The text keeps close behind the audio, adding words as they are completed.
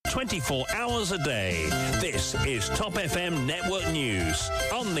24 hours a day. This is Top FM Network News.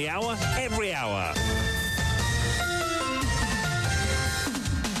 On the hour, every hour.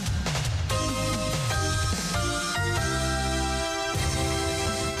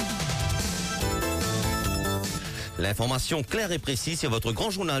 L'information claire et précise, c'est votre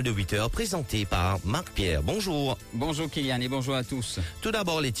grand journal de 8 heures présenté par Marc Pierre. Bonjour. Bonjour Kylian et bonjour à tous. Tout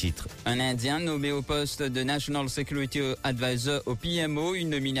d'abord les titres. Un Indien nommé au poste de National Security Advisor au PMO,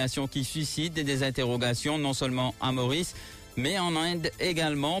 une nomination qui suscite des interrogations non seulement à Maurice, mais en Inde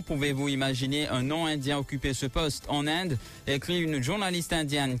également. Pouvez-vous imaginer un non-indien occuper ce poste en Inde? Écrit une journaliste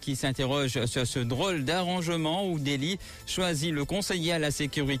indienne qui s'interroge sur ce drôle d'arrangement où Delhi choisit le conseiller à la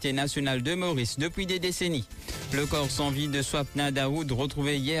sécurité nationale de Maurice depuis des décennies. Le corps sans vie de Swapna Daoud,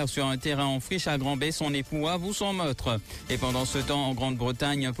 retrouvé hier sur un terrain en friche à Grand-Bay, son époux avoue son meurtre. Et pendant ce temps, en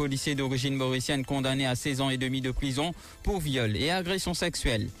Grande-Bretagne, un policier d'origine mauricienne condamné à 16 ans et demi de prison pour viol et agression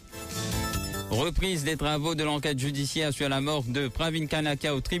sexuelle. Reprise des travaux de l'enquête judiciaire sur la mort de Pravin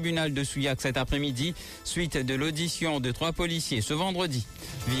Kanaka au tribunal de Souillac cet après-midi, suite de l'audition de 3 policiers ce vendredi.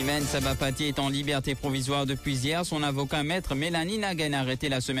 Vimen Sabapati est en liberté provisoire depuis hier. Son avocat maître Mélanie Naguen, arrêtée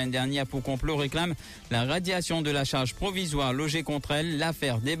la semaine dernière pour complot, réclame la radiation de la charge provisoire logée contre elle.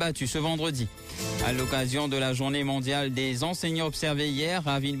 L'affaire débattue ce vendredi. À l'occasion de la journée mondiale des enseignants observée hier,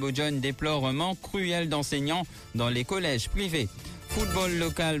 Ravin Bojan déplore un manque cruel d'enseignants dans les collèges privés. Football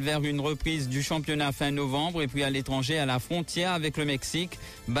local vers une reprise du championnat fin novembre et puis à l'étranger, à la frontière avec le Mexique,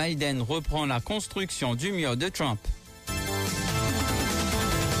 Biden reprend la construction du mur de Trump.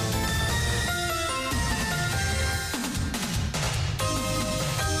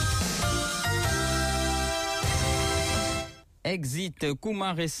 Exit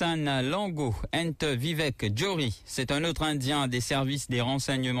Kumaresan Lango Ent Vivek Jory. C'est un autre Indien des services des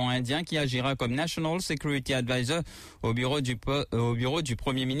renseignements indiens qui agira comme National Security Advisor au bureau du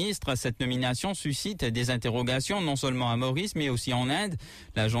Premier ministre. Cette nomination suscite des interrogations non seulement à Maurice mais aussi en Inde.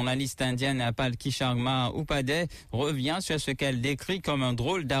 La journaliste indienne Palki Sharma Upadhyay revient sur ce qu'elle décrit comme un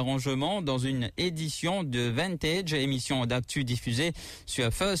drôle d'arrangement dans une édition de Vintage, émission d'actu diffusée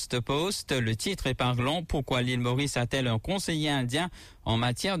sur First Post. Le titre est parlant. Pourquoi l'île Maurice a-t-elle un conseiller indien en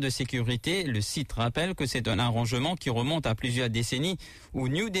matière de sécurité? Le site rappelle que c'est un arrangement qui remonte à plusieurs décennies où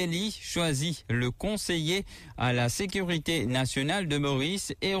New Delhi choisit le conseiller à la sécurité nationale de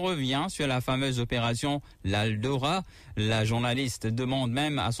Maurice et revient sur la fameuse opération l'Aldora. La journaliste demande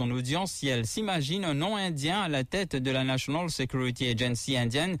même à son audience si elle s'imagine un nom indien à la tête de la National Security Agency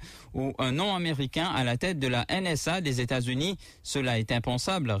indienne ou un nom américain à la tête de la NSA des États-Unis. Cela est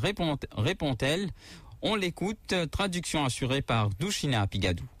impensable, répond-elle. On l'écoute, traduction assurée par Dushina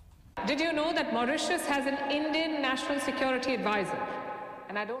Pigadou. Did you know that Mauritius has an Indian National Security Advisor?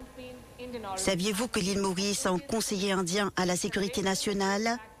 And I don't mean Indian. Saviez-vous que l'île Maurice a un conseiller indien à la sécurité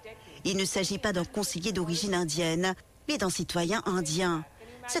nationale? Il ne s'agit pas d'un conseiller d'origine indienne, mais d'un citoyen indien.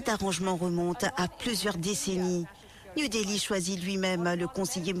 Cet arrangement remonte à plusieurs décennies. New Delhi choisit lui-même le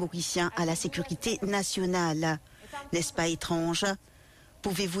conseiller mauricien à la sécurité nationale. N'est-ce pas étrange?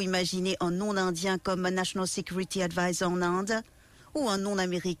 Pouvez-vous imaginer un non-indien comme National Security Advisor en Inde ou un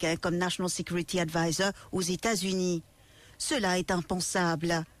non-américain comme National Security Advisor aux États-Unis? Cela est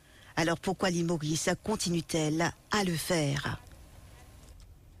impensable. Alors pourquoi l'île Maurice continue-t-elle à le faire?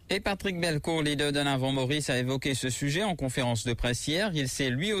 Et Patrick Belcourt, leader d'En Avant Maurice, a évoqué ce sujet en conférence de presse hier. Il s'est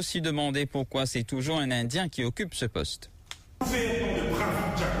lui aussi demandé pourquoi c'est toujours un Indien qui occupe ce poste.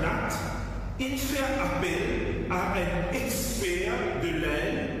 Il fait appel à un expert de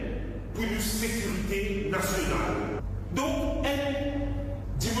l'Inde pour une sécurité nationale. Donc,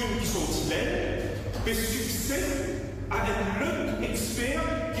 un dimanche qui sont l'Inde peut succéder à un autre expert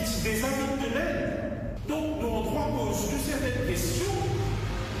qui est des amis de l'Inde. Donc, nous on doit poser certaines questions.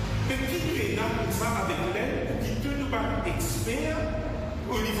 Mais qui est là comme ça avec l'Inde, qui peut nous pas expert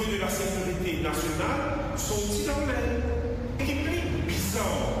au niveau de la sécurité nationale, sont-ils dans l'Inde? Et qui est plus bizarre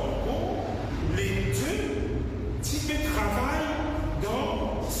encore, les deux types de travail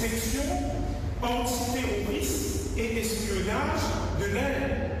dans section antiterroriste et espionnage de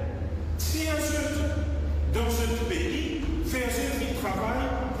l'Inde. Si un seul dans ce pays fait un seul qui travaille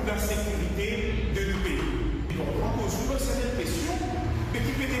pour la sécurité de nos pays. Donc on pose souvent certaines questions, mais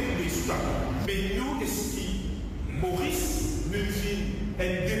qui peut dérouler cela. Mais nous, est-ce que Maurice ne vit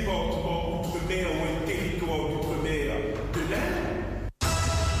un département outre-mer ou un territoire d'outre-mer de l'Inde?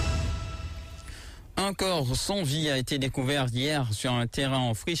 Un Un corps sans vie a été découvert hier sur un terrain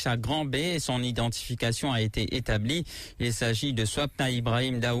en friche à Grand B et son identification a été établie. Il s'agit de Swapna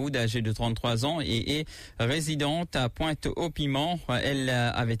Ibrahim Daoud, âgée de 33 ans et est résidente à Pointe-au-Piment. Elle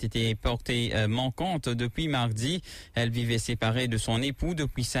avait été portée manquante depuis mardi. Elle vivait séparée de son époux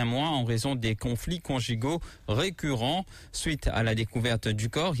depuis 5 mois en raison des conflits conjugaux récurrents. Suite à la découverte du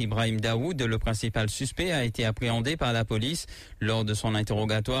corps, Ibrahim Daoud, le principal suspect, a été appréhendé par la police. Lors de son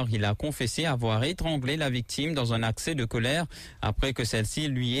interrogatoire, il a confessé avoir étranglé la victime dans un accès de colère après que celle-ci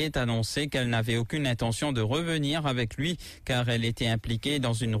lui ait annoncé qu'elle n'avait aucune intention de revenir avec lui car elle était impliquée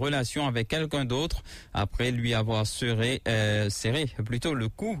dans une relation avec quelqu'un d'autre. Après lui avoir serré le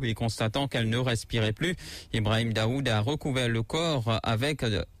cou et constatant qu'elle ne respirait plus, Ibrahim Daoud a recouvert le corps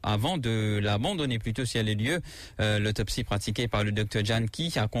avant de l'abandonner si elle est lieu. L'autopsie pratiquée par le docteur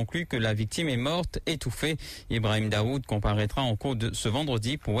Janki a conclu que la victime est morte étouffée. Ibrahim Daoud comparaîtra en cours de ce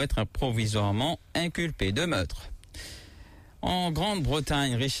vendredi pour être provisoirement inculpé de meurtre. En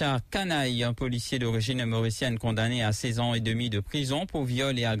Grande-Bretagne, Richard Canaille, un policier d'origine mauricienne condamné à 16 ans et demi de prison pour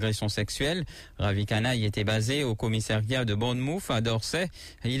viol et agression sexuelle. Ravi Canaille était basé au commissariat de Bournemouth à Dorset.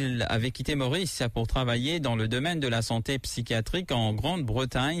 Il avait quitté Maurice pour travailler dans le domaine de la santé psychiatrique en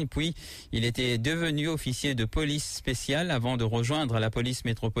Grande-Bretagne. Puis, il était devenu officier de police spéciale avant de rejoindre la police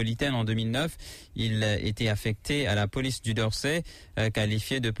métropolitaine en 2009. Il était affecté à la police du Dorset,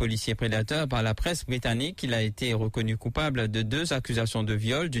 qualifié de policier prédateur par la presse britannique. Il a été reconnu coupable de 2 accusations de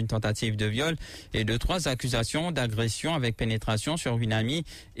viol, d'une tentative de viol et de 3 accusations d'agression avec pénétration sur une amie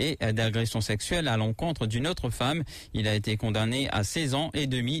et d'agression sexuelle à l'encontre d'une autre femme. Il a été condamné à 16 ans et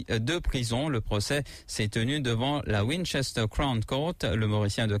demi de prison. Le procès s'est tenu devant la Winchester Crown Court. Le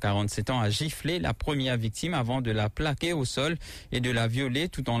Mauricien de 47 ans a giflé la première victime avant de la plaquer au sol et de la violer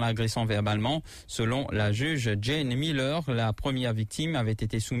tout en l'agressant verbalement. Selon la juge Jane Miller, la première victime avait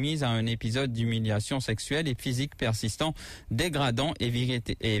été soumise à un épisode d'humiliation sexuelle et physique persistant, dégradant et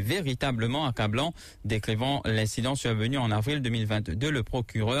véritablement accablant. Décrivant l'incident survenu en avril 2022, le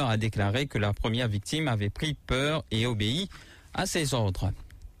procureur a déclaré que la première victime avait pris peur et obéi à ses ordres.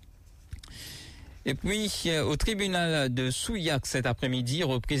 Et puis, au tribunal de Souillac cet après-midi,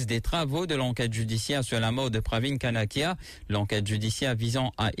 reprise des travaux de l'enquête judiciaire sur la mort de Pravin Kanakia. L'enquête judiciaire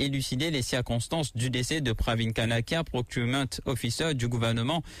visant à élucider les circonstances du décès de Pravin Kanakia, procurement officer du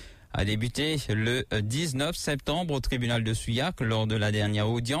gouvernement, a débuté le 19 septembre au tribunal de Souillac. Lors de la dernière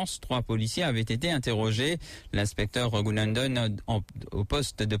audience, 3 policiers avaient été interrogés. L'inspecteur Gunandon au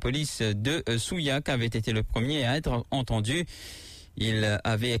poste de police de Souillac avait été le premier à être entendu. Il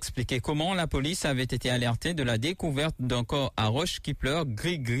avait expliqué comment la police avait été alertée de la découverte d'un corps à Roche-Kipler,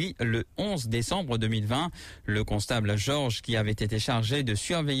 gris-gris, le 11 décembre 2020. Le constable Georges, qui avait été chargé de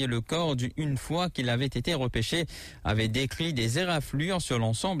surveiller le corps une fois qu'il avait été repêché, avait décrit des éraflures sur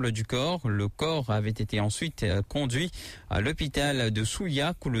l'ensemble du corps. Le corps avait été ensuite conduit à l'hôpital de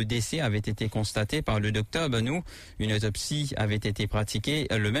Souillac où le décès avait été constaté par le docteur Benou. Une autopsie avait été pratiquée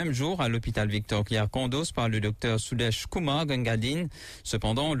le même jour à l'hôpital Victoria Kondos par le docteur Sudesh Kumar Gangadin.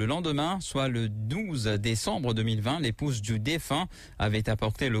 Cependant, le lendemain, soit le 12 décembre 2020, l'épouse du défunt avait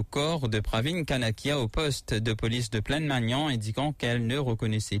apporté le corps de Pravin Kanakia au poste de police de Plaine-Magnan, indiquant qu'elle ne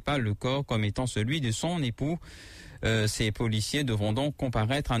reconnaissait pas le corps comme étant celui de son époux. Ces policiers devront donc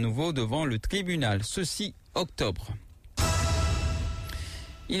comparaître à nouveau devant le tribunal. Ceci, octobre.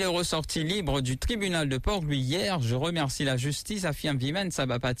 Il est ressorti libre du tribunal de Port-Louis hier. Je remercie la justice, affirme Vimen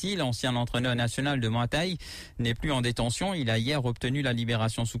Sabapati, l'ancien entraîneur national de Muay Thai, n'est plus en détention. Il a hier obtenu la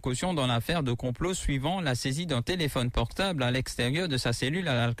libération sous caution dans l'affaire de complot suivant la saisie d'un téléphone portable à l'extérieur de sa cellule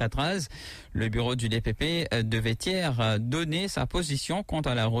à l'Alcatraz. Le bureau du DPP devait hier donner sa position quant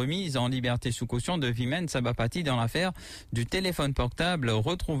à la remise en liberté sous caution de Vimen Sabapati dans l'affaire du téléphone portable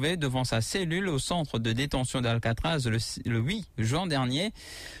retrouvé devant sa cellule au centre de détention d'Alcatraz le 8 juin dernier.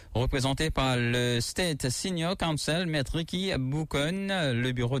 Représenté par le State Senior Counsel, Maître Ricky Boucon,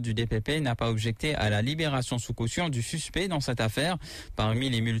 le bureau du DPP n'a pas objecté à la libération sous caution du suspect dans cette affaire.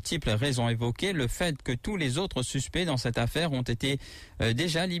 Parmi les multiples raisons évoquées, le fait que tous les autres suspects dans cette affaire ont été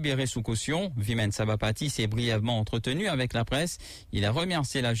déjà libérés sous caution. Vimen Sabapati s'est brièvement entretenu avec la presse. Il a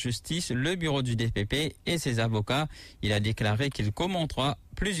remercié la justice, le bureau du DPP et ses avocats. Il a déclaré qu'il commentera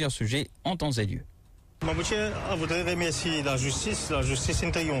plusieurs sujets en temps et lieu. Monsieur, je voudrais remercier la justice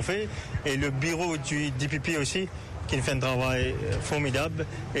a triomphé et le bureau du DPP aussi qui fait un travail formidable.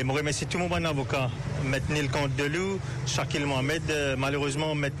 Et je remercie tout mon avocat, M. Neil Candelou, Shakil Mohamed,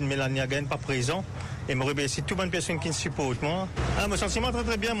 malheureusement M. Mélanie Hagen pas présent. Et je remercie toutes les personnes qui me supportent moi. Mon sentiment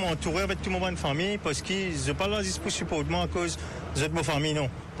très bien, m'entourer avec tout mon famille parce qu'ils ne sont pas là pour supporter moi à cause de ma famille, non.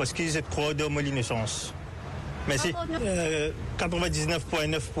 Parce qu'ils sont croix de mon innocence. Merci.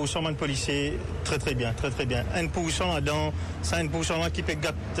 99,9% de policiers, très bien. 1% là-dedans, c'est 1% là qui peut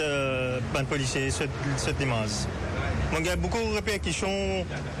gâter de policiers cette dimanche. Il y a beaucoup de répercussions,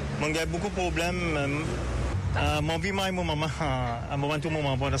 il y a beaucoup de problèmes. Mon vie, moi et mon maman, à un moment tout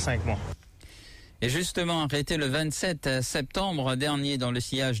moment pendant 5 mois. Et justement, arrêté le 27 septembre dernier dans le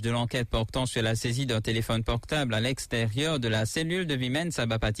sillage de l'enquête portant sur la saisie d'un téléphone portable à l'extérieur de la cellule de Vimen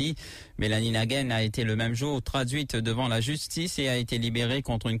Sabapati, Mélanie Naguen a été le même jour traduite devant la justice et a été libérée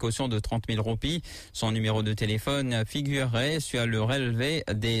contre une caution de 30 000 roupies. Son numéro de téléphone figurerait sur le relevé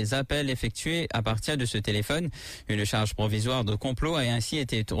des appels effectués à partir de ce téléphone. Une charge provisoire de complot a ainsi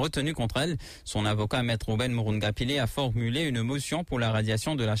été retenue contre elle. Son avocat, Maître Ruben Murungapile, a formulé une motion pour la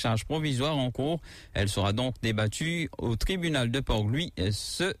radiation de la charge provisoire en cours. Elle sera donc débattue au tribunal de Port-Louis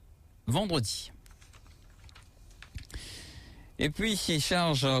ce vendredi. Et puis,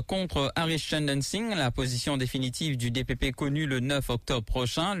 charge contre Harish Chandan Singh, la position définitive du DPP connue le 9 octobre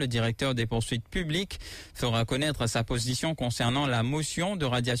prochain. Le directeur des poursuites publiques fera connaître sa position concernant la motion de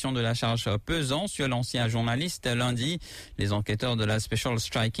radiation de la charge pesant sur l'ancien journaliste lundi. Les enquêteurs de la Special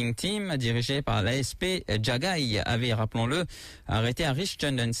Striking Team, dirigés par l'ASP Jagai, avaient, rappelons-le, arrêté Harish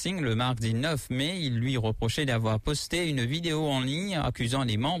Chandan Singh le mardi 9 mai. Il lui reprochait d'avoir posté une vidéo en ligne accusant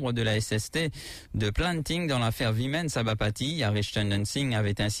les membres de la SST de planting dans l'affaire Vimen Sabapati. Harish Chandan Singh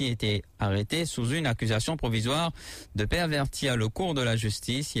avait ainsi été arrêté sous une accusation provisoire de pervertir le cours de la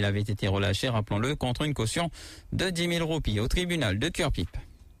justice. Il avait été relâché, rappelons-le, contre une caution de 10 000 roupies au tribunal de Kurpip.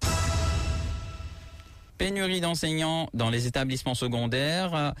 Pénurie d'enseignants dans les établissements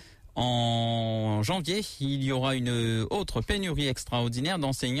secondaires. En janvier, il y aura une autre pénurie extraordinaire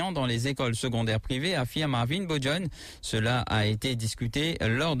d'enseignants dans les écoles secondaires privées, affirme Arvin Bojan. Cela a été discuté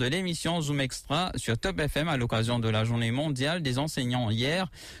lors de l'émission Zoom Extra sur Top FM à l'occasion de la journée mondiale des enseignants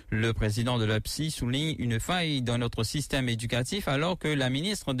hier. Le président de l'UPSI souligne une faille dans notre système éducatif alors que la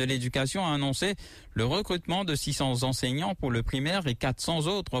ministre de l'Éducation a annoncé le recrutement de 600 enseignants pour le primaire et 400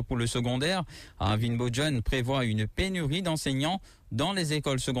 autres pour le secondaire. Arvin Bojan prévoit une pénurie d'enseignants dans les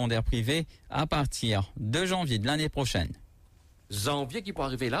écoles secondaires privées à partir de janvier de l'année prochaine. Janvier qui peut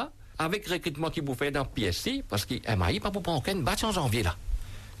arriver là, avec le recrutement qui vous fait dans PSC, parce qu'il n'y a pas pour prendre aucun batch en janvier là.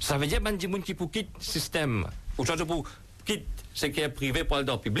 Ça veut dire que les gens qui quitter le système, ou pour quitter ce qui est privé pour aller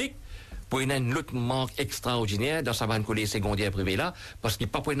dans le public, pour une autre manque extraordinaire dans sa bande collège secondaire privé là, parce qu'il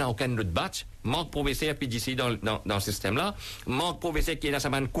n'y a pas pour aucun autre batch, manque professeur puis d'ici dans le système là, manque professeur qui est dans sa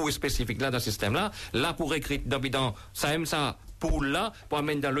bande cours spécifique là dans le système là pour recruter dans ça aime ça, pour là, pour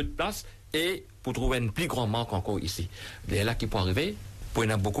amener dans l'autre place et pour trouver un plus grand manque encore ici. Et là qui peut arriver, pour y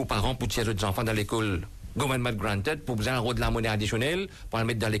en a beaucoup de parents pour tirer d'autres enfants dans l'école government granted, pour besoin de la monnaie additionnelle, pour les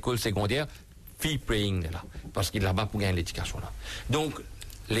mettre dans l'école secondaire, fee paying là, parce qu'il est là-bas pour gagner l'éducation là. Donc,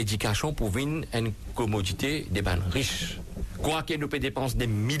 l'éducation pour une commodité des banques riches. Quoi qu'il nous peut dépenser des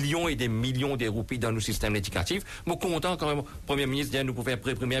millions et des millions de roupies dans nos systèmes éducatifs, moi content quand même, le Premier ministre dit nous pouvons faire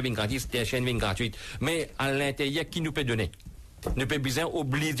pré-primaire une gratuite, THN une gratuite, mais à l'intérieur, qui nous peut donner? Nous peut besoin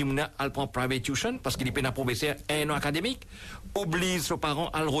obliger les gens à prendre private tuition parce qu'il peut professeur un an académique, oblige les parents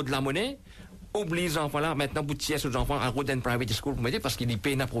à le de la monnaie, oblige les enfants là maintenant pour tirer aux enfants à le d'une private school pour m'aider parce qu'il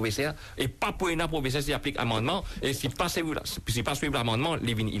paye un professeur et pas pour un professeur s'il applique amendement et si pas suivre l'amendement, il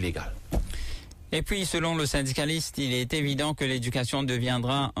est illégal. Et puis, selon le syndicaliste, il est évident que l'éducation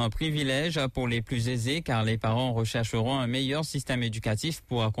deviendra un privilège pour les plus aisés car les parents rechercheront un meilleur système éducatif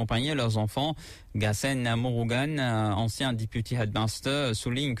pour accompagner leurs enfants. Gassen Murugan, ancien député headmaster,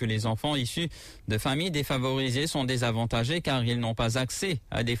 souligne que les enfants issus de familles défavorisées sont désavantagés car ils n'ont pas accès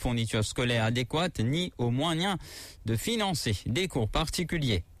à des fournitures scolaires adéquates ni aux moyens de financer des cours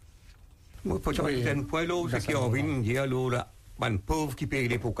particuliers. Un pauvre qui paye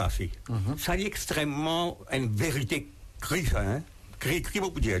les pots cassés. Ça est extrêmement une vérité crise, hein? Crie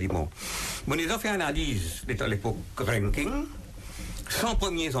beaucoup de dire, Mon ils ont fait une analyse de l'époque ranking, 100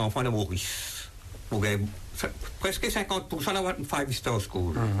 premiers enfants de Maurice. Presque 50% d'avoir une 5-star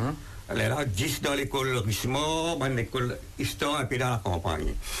school. Elle est là, 10 dans l'école Richemont, dans l'école Easton, un peu dans la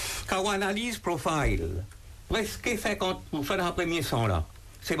campagne. Quand on analyse profile, presque 50% dans les premiers 100 là,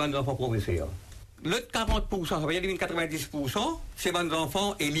 c'est des enfants professeurs. L'autre 40%, ça veut dire 90%, c'est des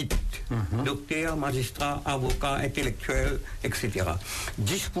enfants élites. Docteurs, magistrats, avocats, intellectuels, etc.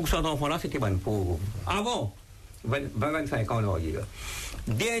 10% d'enfants là, c'était des pauvres. Avant, 25 ans là.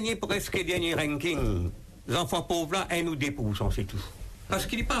 Dernier ranking, les enfants pauvres là, 1 ou 2%, c'est tout. Parce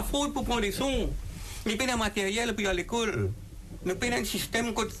qu'il n'est pas faute pour prendre des sons. Il paye un matériel puis à l'école. Nous payons un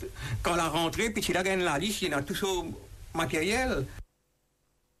système quand la rentrée, puis s'il a gagné la liste, il y a tout ce matériel.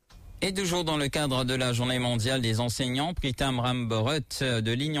 Et toujours dans le cadre de la journée mondiale des enseignants, Pritam Ramborot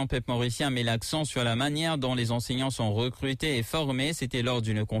de l'Union Pep Mauricien met l'accent sur la manière dont les enseignants sont recrutés et formés. C'était lors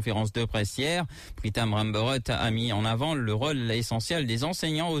d'une conférence de presse hier. Pritam Ramborot a mis en avant le rôle essentiel des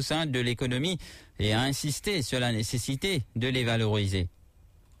enseignants au sein de l'économie et a insisté sur la nécessité de les valoriser.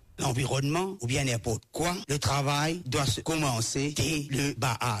 L'environnement ou bien n'importe quoi, le travail doit se commencer dès le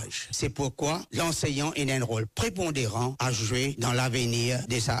bas âge. C'est pourquoi l'enseignant a un rôle prépondérant à jouer dans l'avenir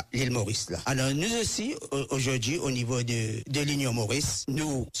de l'île Maurice. Là. Alors nous aussi, aujourd'hui, au niveau de l'Union Maurice,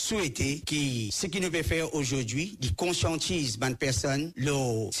 nous souhaitons que ce qui nous peut faire aujourd'hui, il conscientise bonne personne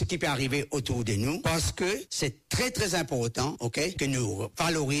ce qui peut arriver autour de nous, parce que c'est très très important, ok, que nous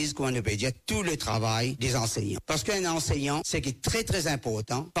valorisons, comment on peut dire, tout le travail des enseignants. Parce qu'un enseignant, c'est qui est très très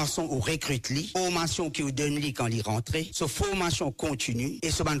important, parce qu'on recrute lui, formation qui vous donne lui quand il rentre, cette formation continue et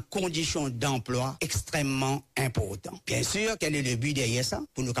sur une condition d'emploi extrêmement important. Bien sûr, quel est le but derrière ça?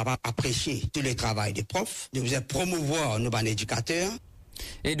 Pour nous capables d'apprécier tout le travail des profs, de vous promouvoir nos bons éducateurs.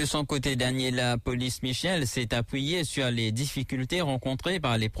 Et de son côté, Daniela Police-Michel s'est appuyée sur les difficultés rencontrées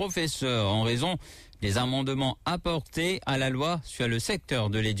par les professeurs en raison des amendements apportés à la loi sur le secteur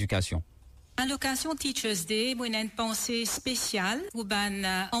de l'éducation. À l'occasion Teachers Day, moi, j'ai une pensée spéciale pour les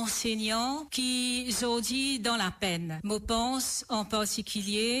enseignants qui sont dans la peine. Je pense en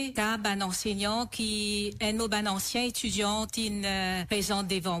particulier à un enseignant qui est un ancien étudiant présent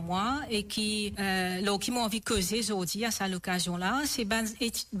devant moi et qui m'ont envie de causer aujourd'hui à cette occasion-là. C'est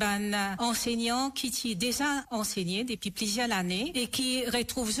un enseignant qui a déjà enseigné depuis plusieurs années et qui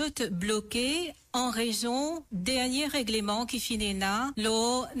retrouve bloqué en raison dernier règlement qui finit là,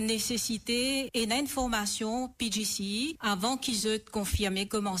 la nécessité et l'information PGCE avant qu'ils soient confirmés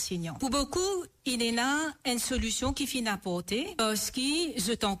comme enseignants. Pour beaucoup, il y a une solution qui finit apportée parce qu'ils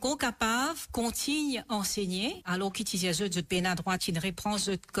sont encore capables de continuer à enseigner alors qu'ils disent de peine à droite une réponse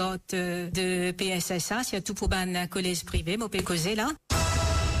de code de PSSA, surtout pour un collège privé, mais on peut causer là.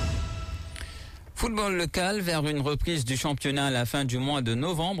 Football local vers une reprise du championnat à la fin du mois de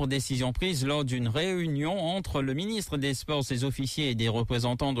novembre, décision prise lors d'une réunion entre le ministre des Sports, ses officiers et des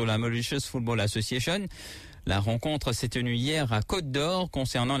représentants de la Mauritius Football Association. La rencontre s'est tenue hier à Côte d'Or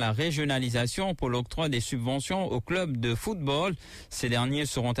concernant la régionalisation pour l'octroi des subventions aux clubs de football. Ces derniers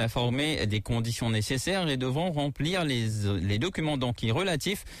seront informés des conditions nécessaires et devront remplir les documents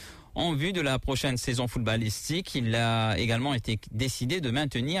relatifs en vue de la prochaine saison footballistique. Il a également été décidé de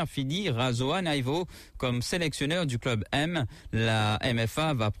maintenir Fidi Razoa Naivo comme sélectionneur du club M. La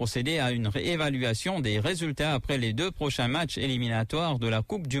MFA va procéder à une réévaluation des résultats après les 2 prochains matchs éliminatoires de la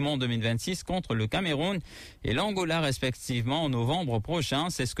Coupe du Monde 2026 contre le Cameroun et l'Angola respectivement en novembre prochain.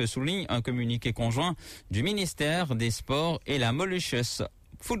 C'est ce que souligne un communiqué conjoint du ministère des Sports et la Mauritius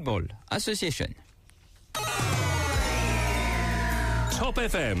Football Association. Top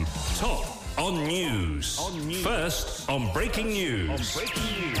FM, top on news. First on breaking news. Top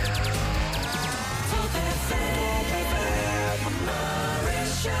FM,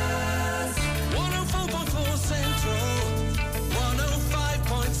 Mauritius. 104.4 Central,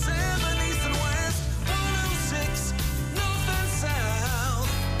 105.7 East and West, 106 North and South.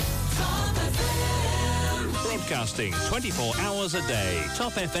 Top FM. Broadcasting 24 hours a day.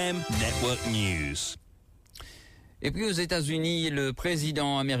 Top FM Network News. Et puis aux États-Unis, le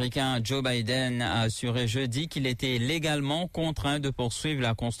président américain Joe Biden a assuré jeudi qu'il était légalement contraint de poursuivre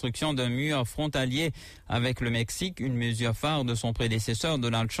la construction d'un mur frontalier avec le Mexique, une mesure phare de son prédécesseur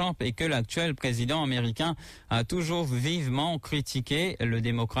Donald Trump et que l'actuel président américain a toujours vivement critiqué. Le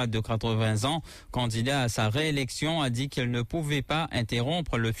démocrate de 80 ans, candidat à sa réélection, a dit qu'il ne pouvait pas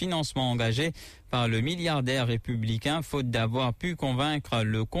interrompre le financement engagé par le milliardaire républicain, faute d'avoir pu convaincre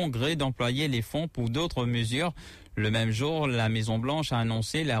le Congrès d'employer les fonds pour d'autres mesures. Le même jour, la Maison-Blanche a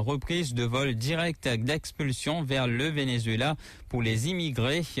annoncé la reprise de vols directs d'expulsion vers le Venezuela pour les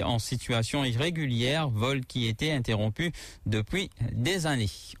immigrés en situation irrégulière, vols qui étaient interrompus depuis des années.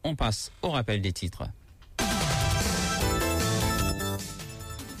 On passe au rappel des titres.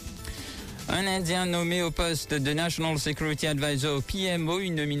 Un Indien nommé au poste de National Security Advisor au PMO,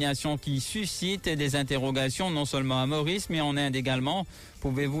 une nomination qui suscite des interrogations non seulement à Maurice, mais en Inde également.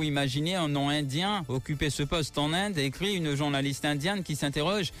 Pouvez-vous imaginer un nom indien occuper ce poste en Inde? Écrit une journaliste indienne qui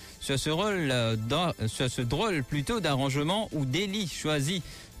s'interroge sur ce drôle plutôt d'arrangement ou délit choisi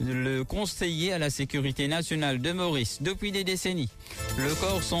le conseiller à la sécurité nationale de Maurice depuis des décennies. Le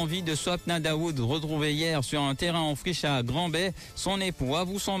corps sans vie de Swapna Dawood, retrouvé hier sur un terrain en friche à Grand-Bay, son époux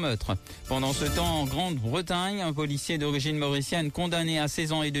avoue son meurtre. Pendant ce temps, en Grande-Bretagne, un policier d'origine mauricienne condamné à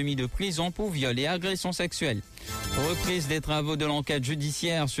 16 ans et demi de prison pour viol et agression sexuelle. Reprise des travaux de l'enquête judiciaire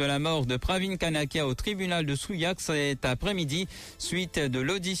judiciaire sur la mort de Pravin Kanakia au tribunal de Souillac cet après-midi, suite de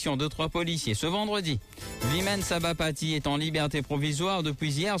l'audition de 3 policiers ce vendredi. Vimen Sabapati est en liberté provisoire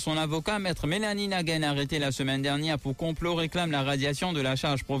depuis hier. Son avocat, maître Mélanie Naguen, arrêté la semaine dernière pour complot, réclame la radiation de la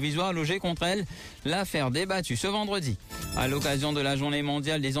charge provisoire logée contre elle. L'affaire débattue ce vendredi. À l'occasion de la journée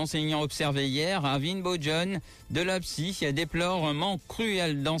mondiale des enseignants observée hier, Arvin Bojon de l'APSI déplore un manque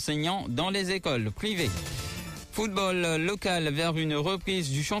cruel d'enseignants dans les écoles privées. Football local vers une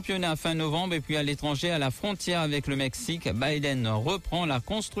reprise du championnat fin novembre et puis à l'étranger, à la frontière avec le Mexique, Biden reprend la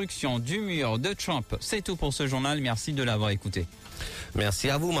construction du mur de Trump. C'est tout pour ce journal. Merci de l'avoir écouté. Merci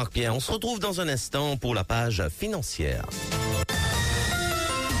à vous, Marc-Pierre. On se retrouve dans un instant pour la page financière.